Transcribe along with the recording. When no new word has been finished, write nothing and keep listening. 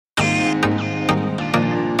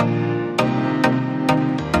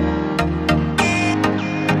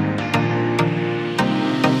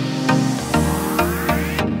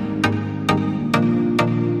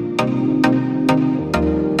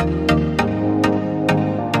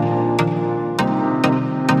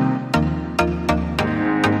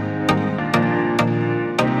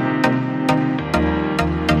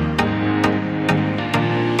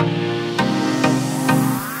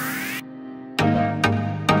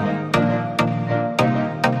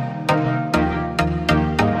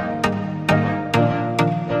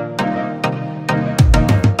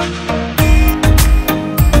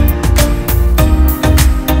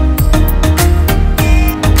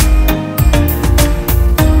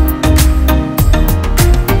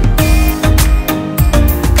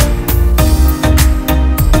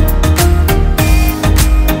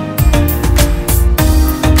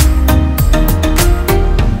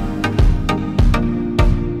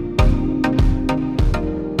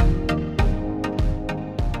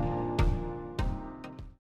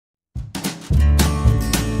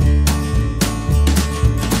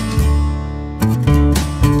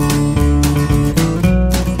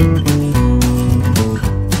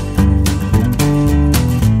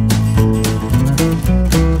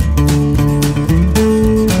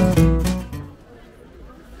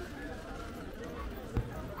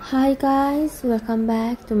guys, welcome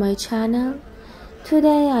back to my channel.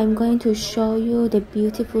 Today I'm going to show you the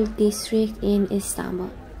beautiful district in Istanbul,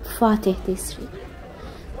 Fatih district.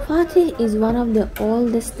 Fatih is one of the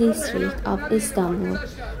oldest districts of Istanbul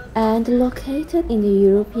and located in the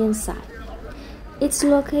European side. It's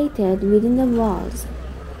located within the walls.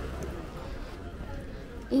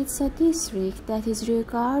 It's a district that is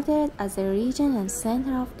regarded as a region and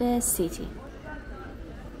center of the city.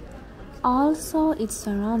 Also, it's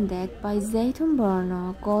surrounded by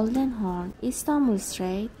Zeytinburnu, Golden Horn, Istanbul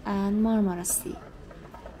Strait, and Marmara Sea.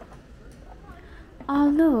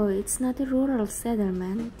 Although it's not a rural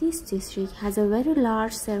settlement, this district has a very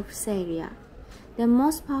large surface area. The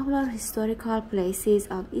most popular historical places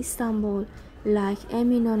of Istanbul, like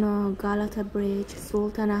Eminönü, Galata Bridge,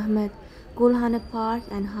 Sultan Ahmet, Gulhane Park,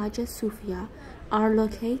 and Hagia Sophia, are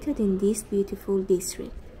located in this beautiful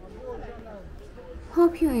district.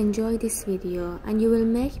 Hope you enjoy this video, and you will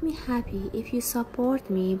make me happy if you support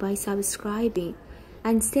me by subscribing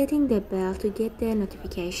and setting the bell to get the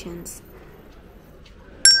notifications.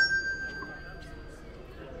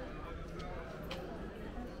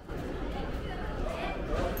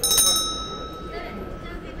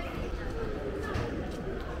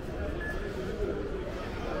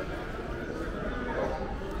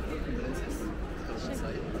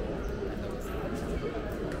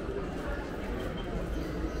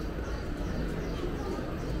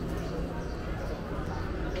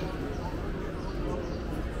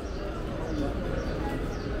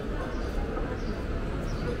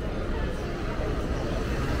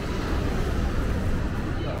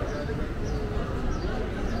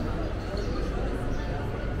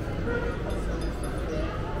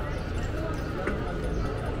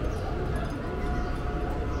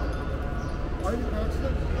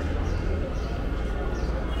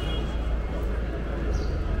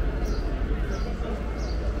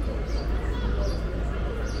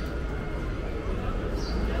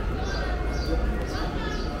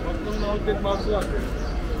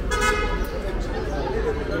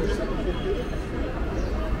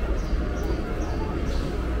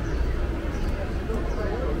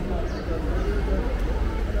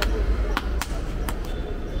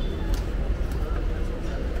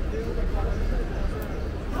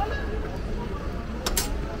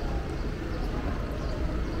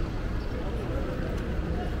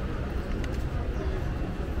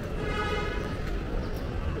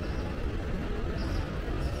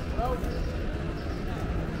 Okay.